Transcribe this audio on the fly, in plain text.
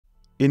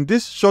In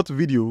this short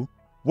video,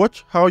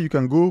 watch how you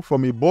can go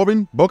from a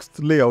boring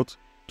boxed layout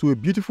to a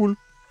beautiful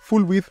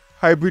full-width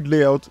hybrid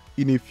layout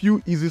in a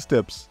few easy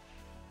steps.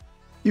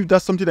 If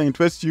that's something that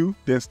interests you,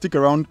 then stick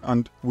around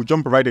and we'll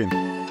jump right in.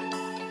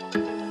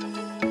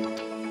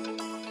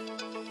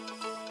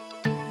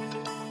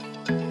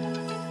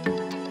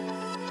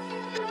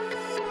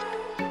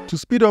 To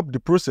speed up the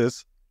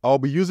process, I'll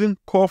be using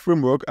Core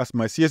Framework as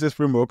my CSS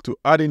framework to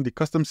add in the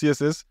custom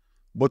CSS,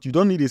 but you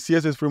don't need a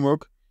CSS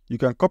framework. You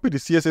can copy the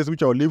CSS,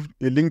 which I'll leave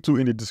a link to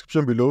in the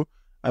description below,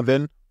 and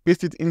then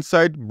paste it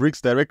inside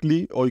Bricks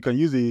directly, or you can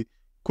use a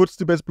code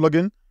snippets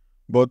plugin.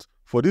 But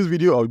for this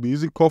video, I'll be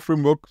using Core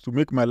Framework to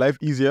make my life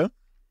easier.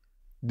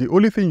 The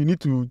only thing you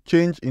need to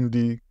change in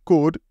the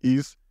code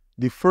is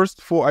the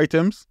first 4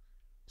 items.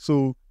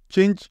 So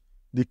change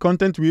the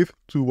content width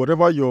to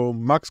whatever your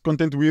max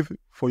content width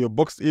for your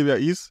boxed area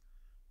is.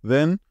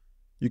 Then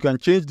you can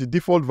change the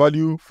default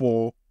value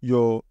for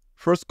your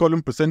first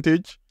column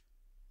percentage.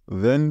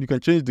 Then you can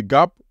change the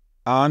gap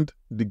and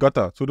the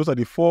gutter. So those are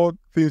the 4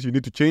 things you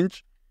need to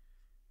change.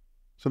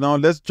 So now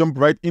let's jump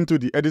right into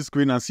the edit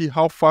screen and see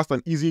how fast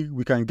and easy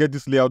we can get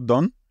this layout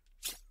done.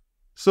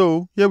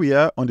 So here we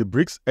are on the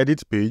Bricks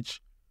edit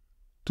page.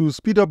 To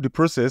speed up the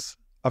process,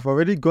 I've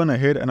already gone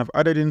ahead and I've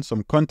added in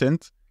some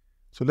content.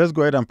 So let's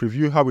go ahead and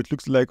preview how it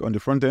looks like on the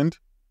front end.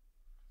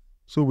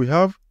 So we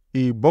have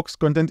a box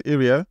content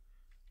area,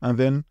 and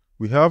then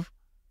we have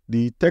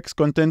the text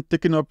content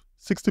taking up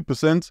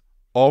 60%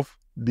 of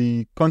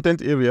the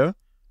content area,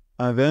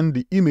 and then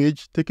the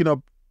image taking up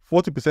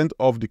 40%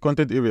 of the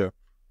content area.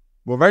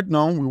 But right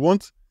now, we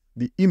want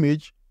the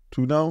image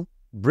to now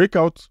break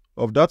out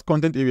of that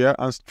content area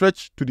and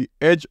stretch to the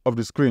edge of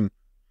the screen,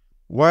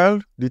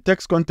 while the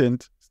text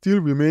content still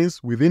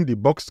remains within the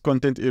box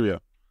content area.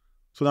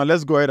 So now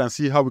let's go ahead and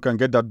see how we can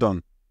get that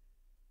done.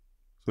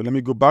 So let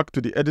me go back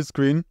to the edit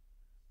screen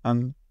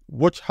and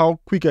watch how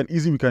quick and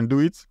easy we can do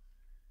it.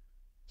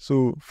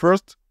 So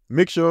first,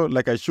 make sure,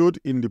 like I showed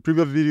in the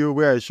previous video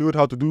where I showed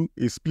how to do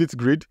a split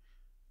grid,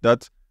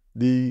 that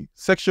the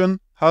section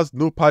has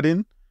no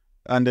padding,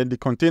 and then the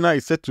container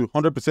is set to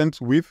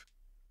 100% width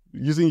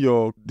using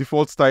your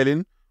default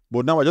styling.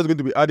 But now we're just going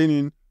to be adding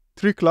in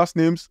 3 class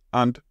names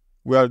and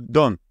we are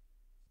done.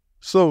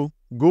 So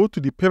go to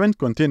the parent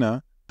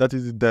container, that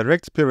is the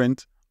direct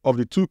parent of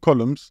the 2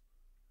 columns,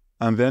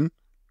 and then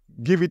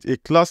give it a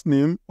class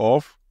name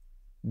of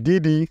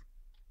DD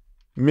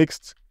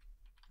Mixed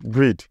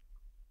Grid.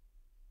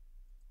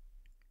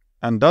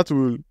 And that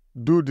will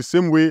do the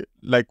same way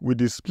like with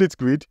the split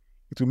grid.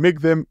 It will make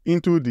them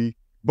into the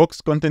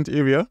box content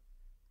area.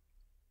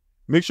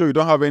 Make sure you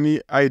don't have any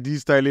ID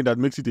styling that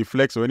makes it a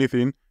flex or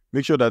anything.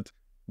 Make sure that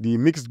the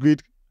mixed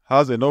grid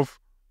has enough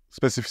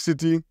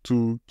specificity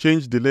to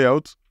change the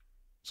layout.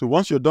 So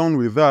once you're done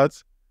with that,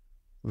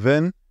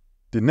 then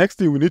the next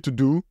thing we need to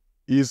do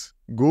is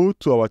go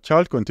to our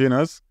child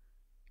containers,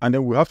 and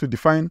then we have to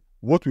define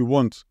what we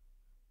want.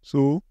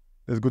 So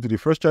let's go to the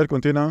first child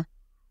container.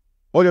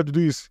 All you have to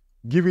do is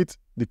give it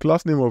the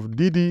class name of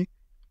DD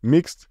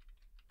Mixed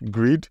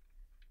Grid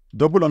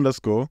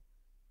 _.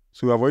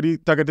 So we have already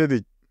targeted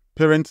the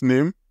parent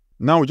name.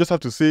 Now we just have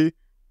to say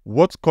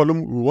what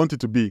column we want it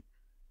to be.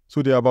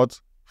 So there are about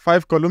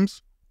 5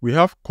 columns. We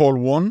have col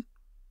 1,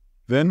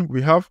 then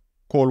we have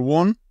col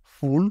 1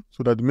 full,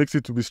 so that makes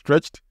it to be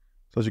stretched.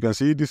 So as you can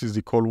see, this is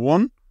the col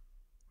 1.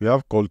 We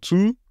have col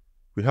 2.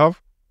 We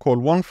have col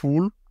 1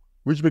 full,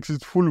 which makes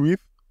it full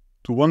width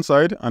to one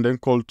side, and then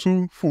col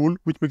 2 full,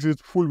 which makes it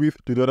full width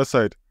to the other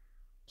side.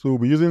 So we'll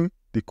be using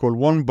the col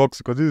 1 box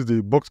because this is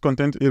the box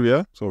content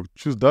area. So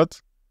choose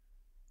that.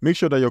 Make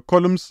sure that your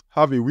columns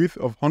have a width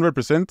of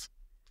 100%.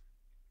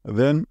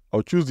 Then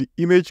I'll choose the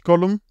image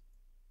column,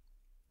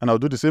 and I'll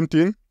do the same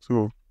thing.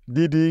 So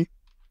DD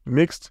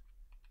Mixed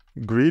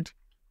Grid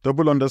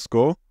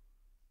 _,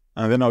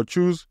 and then I'll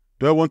choose,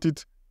 do I want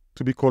it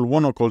to be col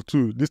 1 or col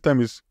 2? This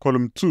time is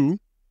column 2.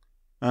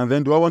 And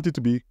then do I want it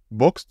to be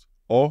boxed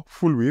or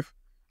full width?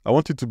 I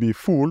want it to be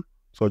full,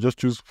 so I'll just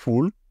choose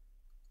full.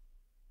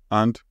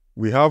 And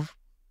we have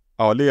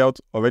our layout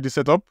already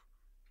set up.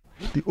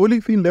 The only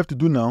thing left to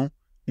do now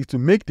is to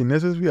make the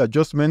necessary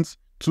adjustments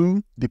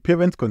to the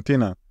parent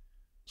container.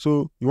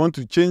 So you want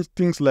to change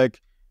things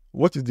like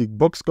what is the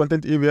box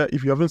content area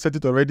if you haven't set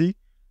it already,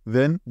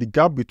 then the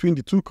gap between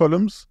the 2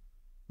 columns,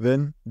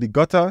 then the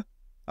gutter,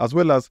 as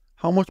well as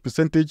how much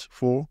percentage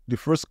for the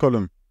first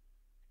column.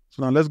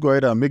 So now let's go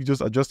ahead and make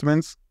those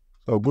adjustments.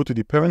 So I'll go to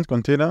the parent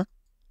container.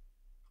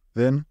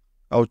 Then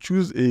I'll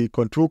choose a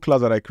control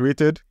class that I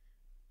created.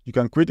 You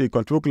can create a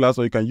control class,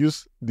 or you can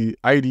use the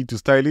ID to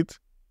style it.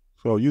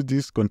 So I'll use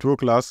this control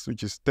class,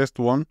 which is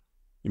test1.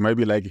 It might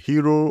be like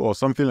hero or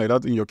something like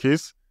that in your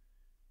case.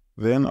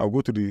 Then I'll go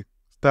to the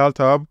style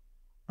tab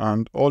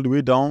and all the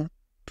way down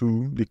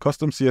to the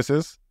custom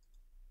CSS.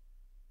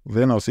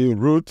 Then I'll say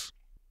root.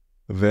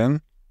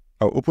 Then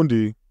I'll open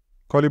the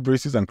curly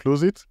braces and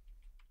close it.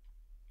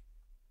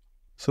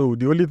 So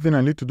the only thing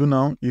I need to do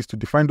now is to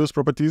define those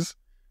properties.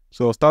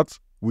 So I'll start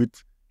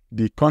with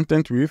the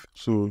content width.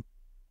 So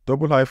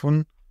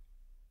 _DD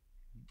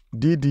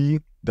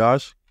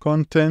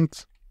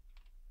content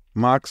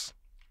max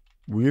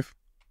width.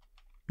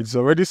 It's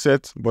already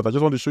set, but I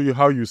just want to show you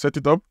how you set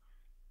it up.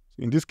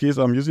 In this case,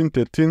 I'm using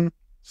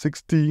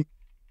 1360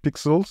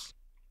 pixels.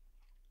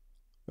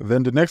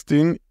 Then the next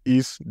thing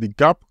is the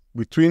gap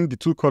between the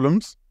two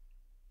columns.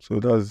 So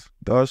that's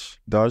dash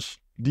dash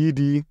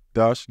dd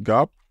dash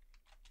gap.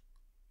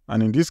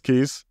 And in this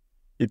case,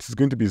 it's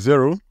going to be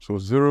 0. So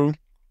 0.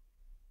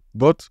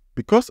 But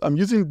because I'm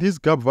using this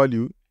gap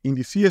value in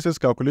the CSS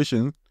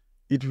calculation,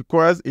 it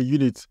requires a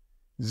unit.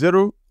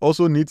 0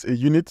 also needs a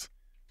unit.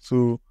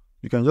 So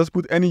you can just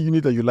put any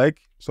unit that you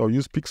like. So I'll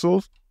use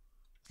pixels.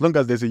 As long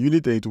as there's a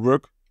unit, then it will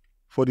work.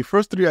 For the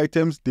first 3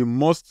 items, they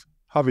must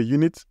have a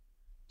unit.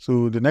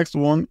 So the next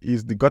one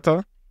is the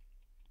gutter.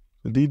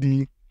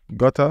 dd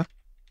gutter.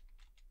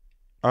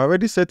 I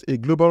already set a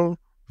global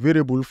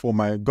variable for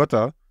my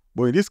gutter,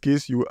 but in this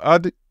case, you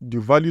add the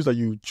values that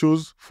you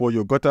chose for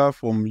your gutter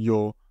from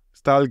your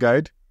style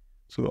guide.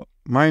 So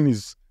mine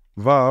is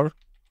var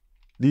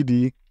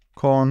dd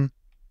con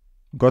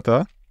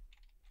gutter.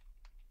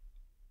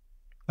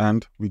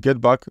 And we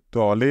get back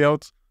to our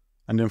layout.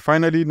 And then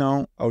finally,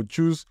 now I'll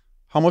choose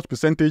how much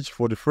percentage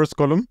for the first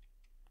column.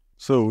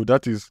 So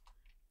that is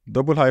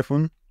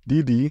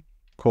dd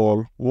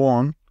col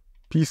 1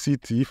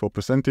 pct for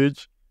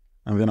percentage.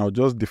 And then I'll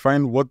just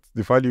define what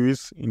the value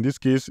is. In this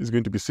case, it's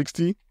going to be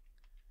 60.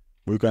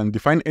 But you can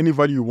define any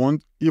value you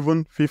want,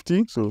 even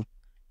 50. So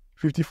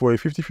 50 for a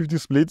 50-50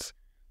 split.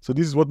 So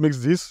this is what makes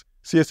this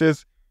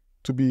CSS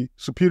to be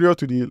superior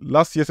to the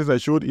last CSS I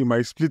showed in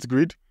my split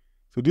grid.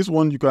 So this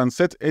one, you can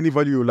set any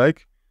value you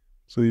like.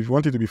 So if you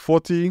want it to be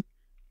 40,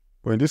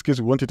 but in this case,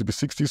 we want it to be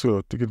 60. So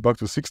I'll take it back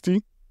to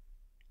 60.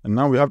 And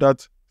now we have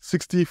that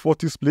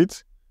 60-40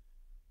 split.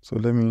 So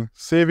let me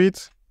save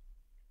it.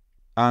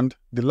 And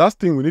the last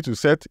thing we need to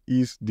set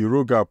is the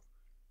row gap.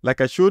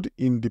 Like I showed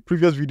in the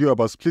previous video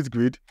about split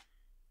grid,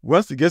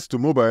 once it gets to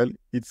mobile,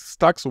 it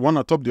stacks one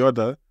atop the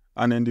other,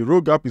 and then the row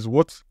gap is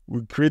what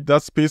will create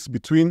that space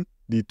between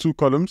the two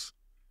columns.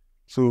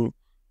 So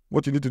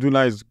what you need to do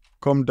now is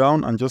come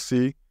down and just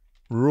say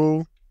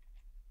row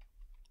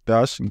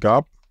dash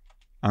gap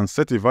and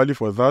set a value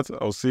for that.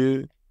 I'll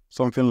say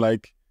something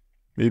like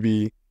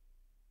maybe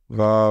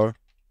var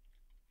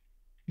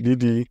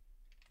dd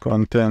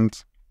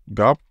content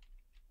gap,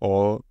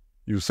 or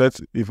you set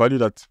a value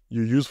that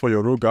you use for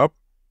your row gap.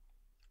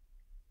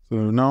 So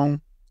now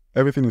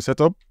everything is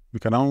set up. We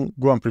can now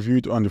go and preview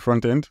it on the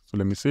front end. So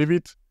let me save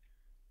it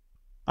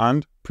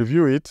and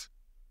preview it.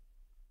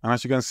 And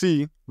as you can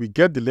see, we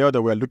get the layout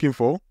that we're looking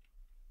for.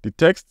 The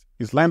text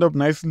is lined up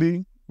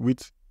nicely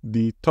with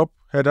the top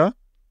header,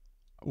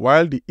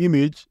 while the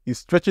image is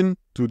stretching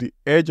to the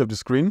edge of the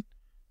screen.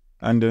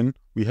 And then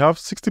we have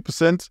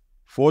 60%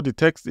 for the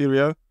text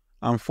area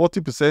and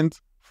 40%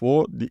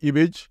 for the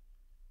image.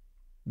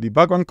 The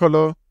background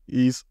color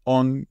is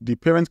on the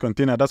parent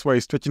container. That's why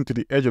it's stretching to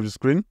the edge of the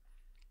screen.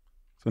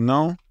 So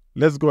now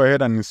let's go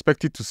ahead and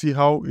inspect it to see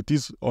how it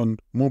is on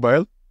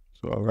mobile.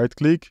 So I'll right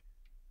click,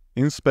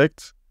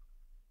 inspect,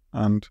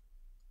 and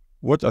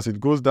watch as it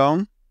goes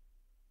down.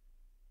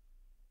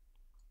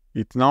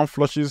 It now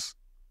flushes.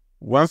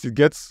 Once it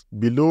gets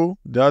below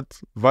that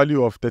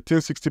value of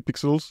 1360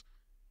 pixels,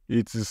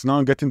 it is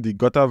now getting the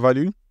gutter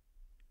value.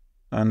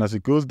 And as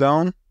it goes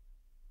down,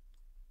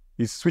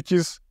 it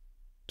switches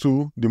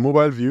to the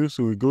mobile view.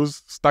 So it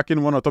goes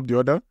stacking one atop the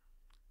other.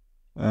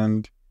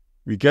 And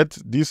we get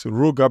this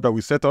row gap that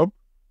we set up.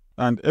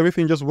 And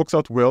everything just works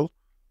out well.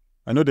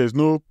 I know there's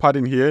no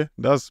padding here.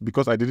 That's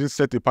because I didn't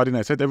set the padding.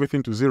 I set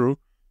everything to 0.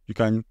 You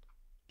can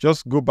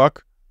just go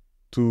back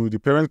to the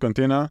parent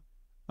container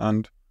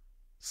and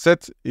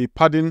set a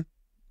padding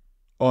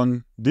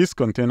on this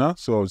container.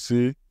 So I'll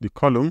say the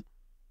column.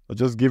 I'll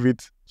just give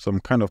it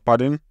some kind of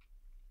padding.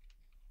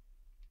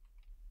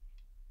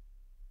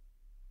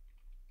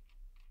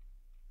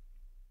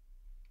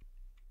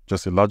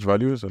 Just a large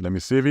value. So let me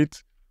save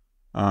it.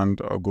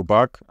 And I'll go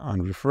back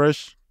and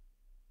refresh.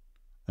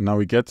 And now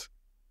we get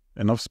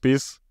enough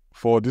space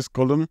for this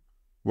column,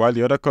 while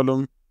the other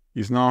column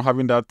is now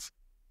having that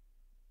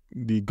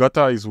the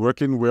gutter is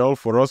working well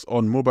for us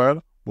on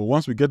mobile. But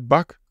once we get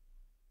back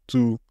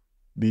to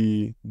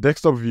the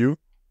desktop view,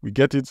 we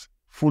get it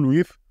full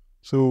width.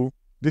 So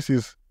this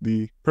is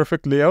the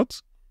perfect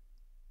layout.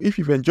 If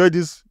you've enjoyed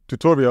this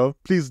tutorial,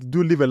 please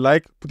do leave a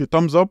like, put a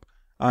thumbs up,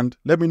 and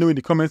let me know in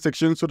the comment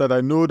section so that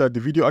I know that the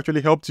video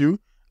actually helped you.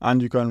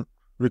 And you can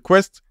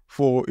request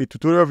for a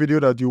tutorial video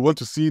that you want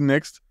to see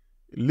next.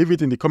 Leave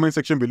it in the comment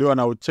section below and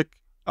I will check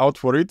out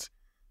for it.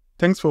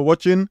 Thanks for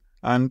watching,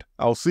 and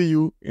I'll see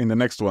you in the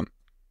next one.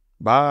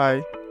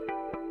 Bye.